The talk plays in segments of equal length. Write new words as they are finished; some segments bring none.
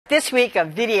This week, a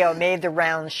video made the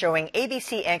rounds showing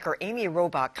ABC anchor Amy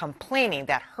Robach complaining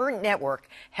that her network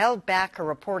held back her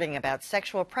reporting about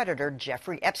sexual predator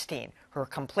Jeffrey Epstein. Her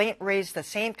complaint raised the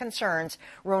same concerns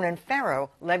Ronan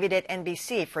Farrow levied at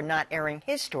NBC for not airing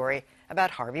his story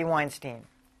about Harvey Weinstein.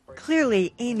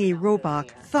 Clearly, Amy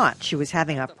Robach thought she was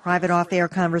having a private off-air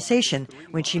conversation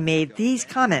when she made these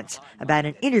comments about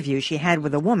an interview she had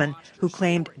with a woman who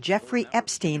claimed Jeffrey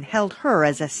Epstein held her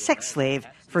as a sex slave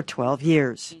for 12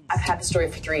 years. I've had the story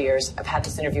for 3 years. I've had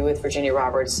this interview with Virginia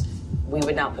Roberts. We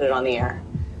would not put it on the air.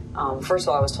 First of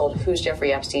all, I was told, who's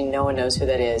Jeffrey Epstein? No one knows who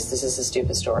that is. This is a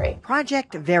stupid story.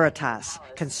 Project Veritas,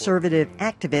 conservative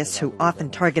activists who often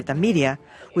target the media,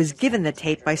 was given the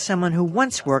tape by someone who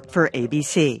once worked for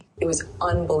ABC. It was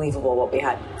unbelievable what we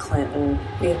had. Clinton,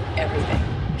 we had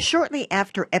everything. Shortly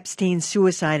after Epstein's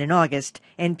suicide in August,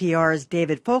 NPR's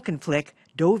David Folkenflik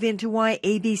dove into why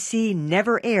ABC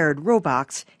never aired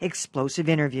Robach's explosive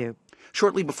interview.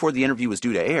 Shortly before the interview was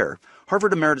due to air,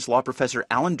 Harvard emeritus law professor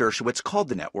Alan Dershowitz called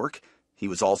the network. He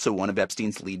was also one of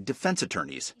Epstein's lead defense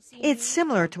attorneys. It's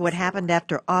similar to what happened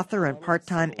after author and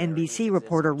part-time NBC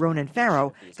reporter Ronan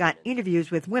Farrow got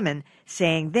interviews with women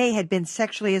saying they had been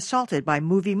sexually assaulted by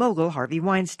movie mogul Harvey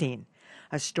Weinstein,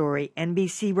 a story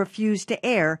NBC refused to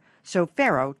air, so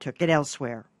Farrow took it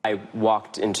elsewhere. I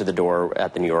walked into the door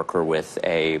at the New Yorker with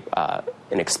an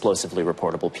explosively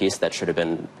reportable piece that should have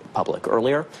been public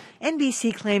earlier.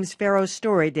 NBC claims Farrow's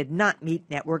story did not meet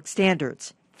network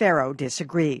standards. Farrow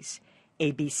disagrees.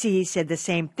 ABC said the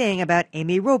same thing about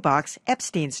Amy Robach's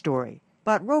Epstein story.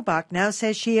 But Robach now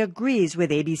says she agrees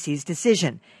with ABC's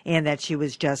decision and that she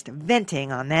was just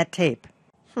venting on that tape.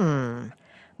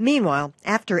 Meanwhile,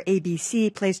 after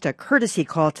ABC placed a courtesy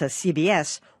call to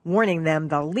CBS, warning them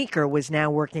the leaker was now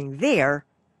working there,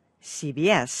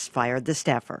 CBS fired the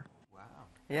staffer.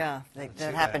 Yeah,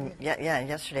 that happened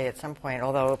yesterday at some point,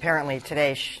 although apparently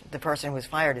today the person who was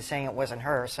fired is saying it wasn't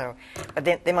her. So, but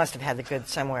they must have had the goods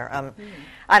somewhere.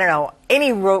 I don't know. Amy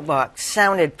Robach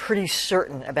sounded pretty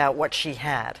certain about what she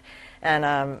had.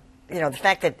 And, you know, the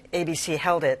fact that ABC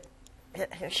held it,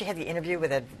 she had the interview with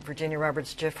that Virginia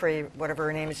Roberts, Jeffrey, whatever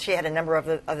her name is. She had a number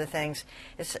of other things.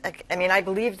 I mean, I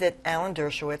believe that Alan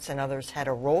Dershowitz and others had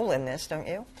a role in this, don't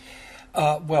you?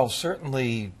 Well,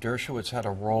 certainly Dershowitz had a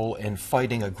role in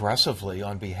fighting aggressively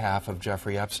on behalf of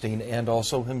Jeffrey Epstein and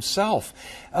also himself.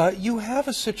 You have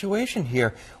a situation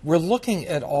here. We're looking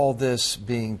at all this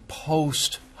being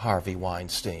post-Harvey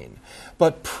Weinstein.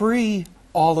 But pre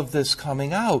all of this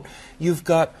coming out, you've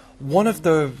got one of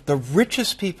the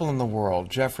richest people in the world,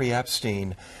 Jeffrey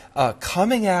Epstein,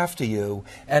 coming after you,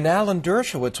 and Alan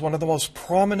Dershowitz, one of the most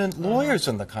prominent lawyers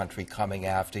in the country, coming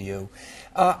after you.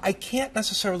 I can't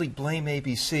necessarily blame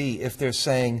ABC if they're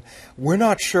saying, we're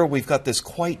not sure we've got this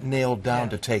quite nailed down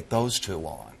to take those two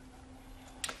on.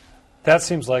 That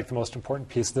seems like the most important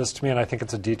piece of this to me, and I think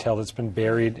it's a detail that's been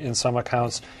buried in some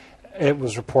accounts. It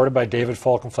was reported by David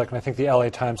Folkenflik, and I think the LA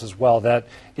Times as well, that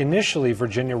initially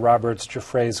Virginia Roberts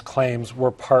Giuffre's claims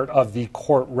were part of the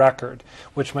court record,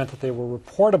 which meant that they were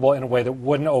reportable in a way that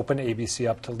wouldn't open ABC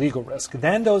up to legal risk.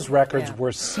 Then those records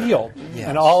were sealed,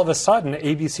 and all of a sudden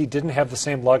ABC didn't have the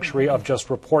same luxury of just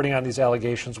reporting on these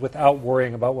allegations without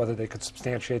worrying about whether they could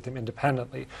substantiate them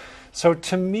independently. So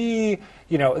to me,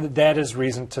 you know, that is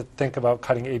reason to think about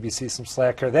cutting ABC some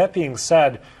slack here. That being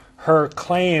said, her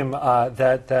claim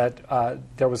that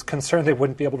there was concern they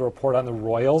wouldn't be able to report on the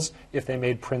royals if they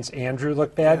made Prince Andrew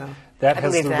look bad, that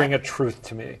has the ring of truth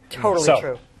to me. Totally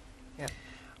true.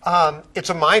 Yeah.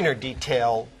 It's a minor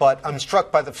detail, but I'm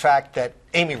struck by the fact that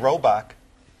Amy Robach,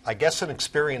 I guess an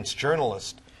experienced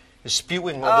journalist, is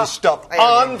spewing all this stuff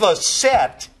on the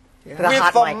set with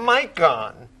the mic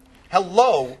on.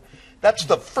 Hello. That's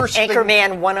the first thing.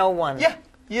 Anchorman 101. Yeah.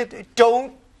 You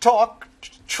don't talk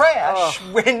trash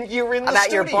when you're in the about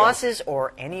studio. Your bosses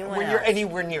or anyone when else. you're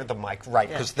anywhere near the mic, right,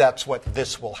 because that's what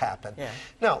this will happen.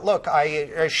 Now, look,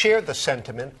 I share the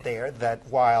sentiment there that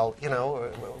while, you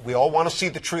know, we all want to see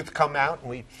the truth come out,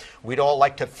 and we'd all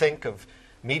like to think of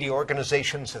media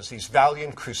organizations as these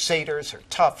valiant crusaders who are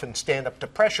tough and stand up to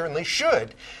pressure, and they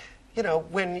should. You know,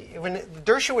 when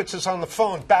Dershowitz is on the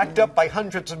phone, backed up by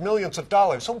hundreds of millions of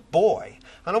dollars, oh boy,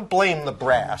 I don't blame the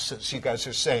brass, as you guys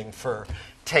are saying, for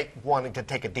wanting to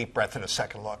take a deep breath and a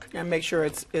second look. And make sure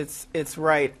it's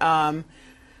right. Yeah,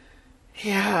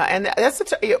 and that's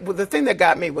the thing that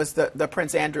got me was the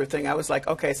Prince Andrew thing. I was like,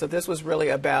 okay, so this was really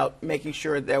about making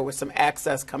sure there was some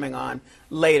access coming on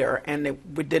later, and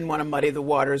we didn't want to muddy the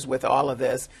waters with all of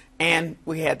this, and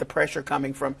we had the pressure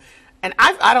coming from. And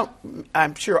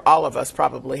I'm sure all of us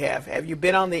probably have. Have you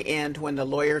been on the end when the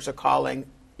lawyers are calling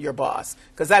your boss,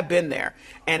 because I've been there,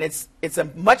 and it's a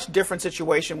much different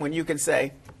situation when you can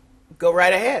say, go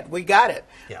right ahead, we got it,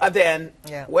 than,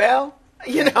 well,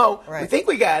 you know, we think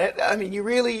we got it. I mean, you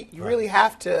really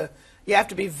have to. You have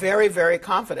to be very, very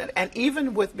confident. And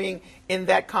even with being in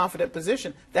that confident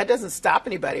position, that doesn't stop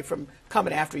anybody from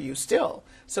coming after you still.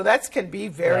 So that can be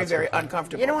very, very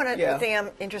uncomfortable. You know what thing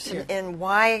I'm interested in?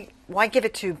 Why give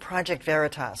it to Project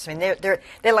Veritas? I mean,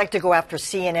 they like to go after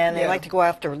CNN. They like to go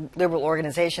after liberal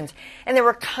organizations. And they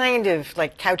were kind of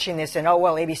like couching this in, oh,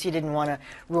 well, ABC didn't want to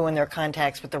ruin their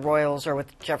contacts with the Royals or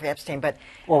with Jeffrey Epstein. But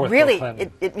really,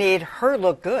 it made her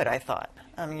look good, I thought.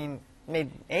 I mean,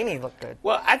 made Amy look good.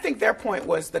 Well, I think their point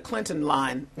was the Clinton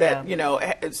line that, you know,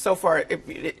 so far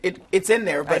it's in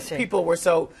there, but people were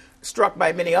so struck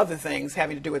by many other things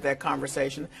having to do with that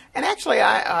conversation. And actually,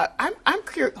 I'm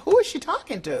curious, who is she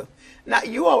talking to? Now,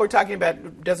 you all were talking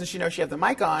about, doesn't she know she had the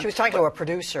mic on? She was talking to a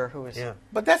producer who was...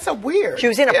 But that's so weird. She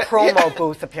was in a promo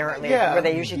booth, apparently, where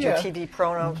they usually do TV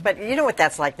promos. But you know what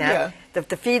that's like now.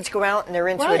 The feeds go out, and they're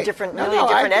into a different,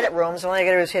 different edit rooms, and all they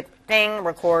got to do is hit ding,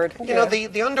 record. You know,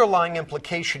 the underlying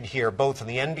implication here, both in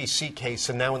the NBC case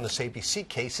and now in this ABC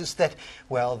case, is that,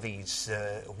 well, these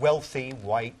wealthy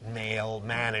white male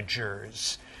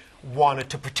managers wanted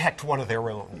to protect one of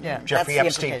their own, Jeffrey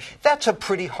Epstein. That's a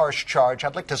pretty harsh charge.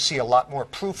 I'd like to see a lot more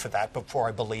proof of that before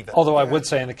I believe it. Although I would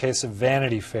say in the case of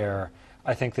Vanity Fair,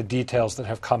 I think the details that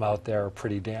have come out there are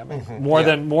pretty damning. More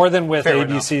than with Fair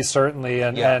ABC, enough. certainly,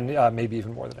 and maybe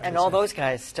even more than NBC. And all those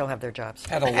guys still have their jobs.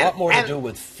 Had a lot more to do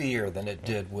with fear than it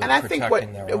did with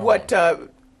protecting their own.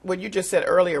 What you just said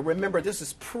earlier, remember, this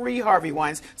is pre-Harvey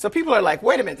Weinstein. So people are like,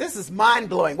 wait a minute, this is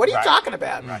mind-blowing. What are you talking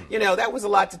about? You know, that was a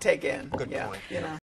lot to take in. Good point. You know.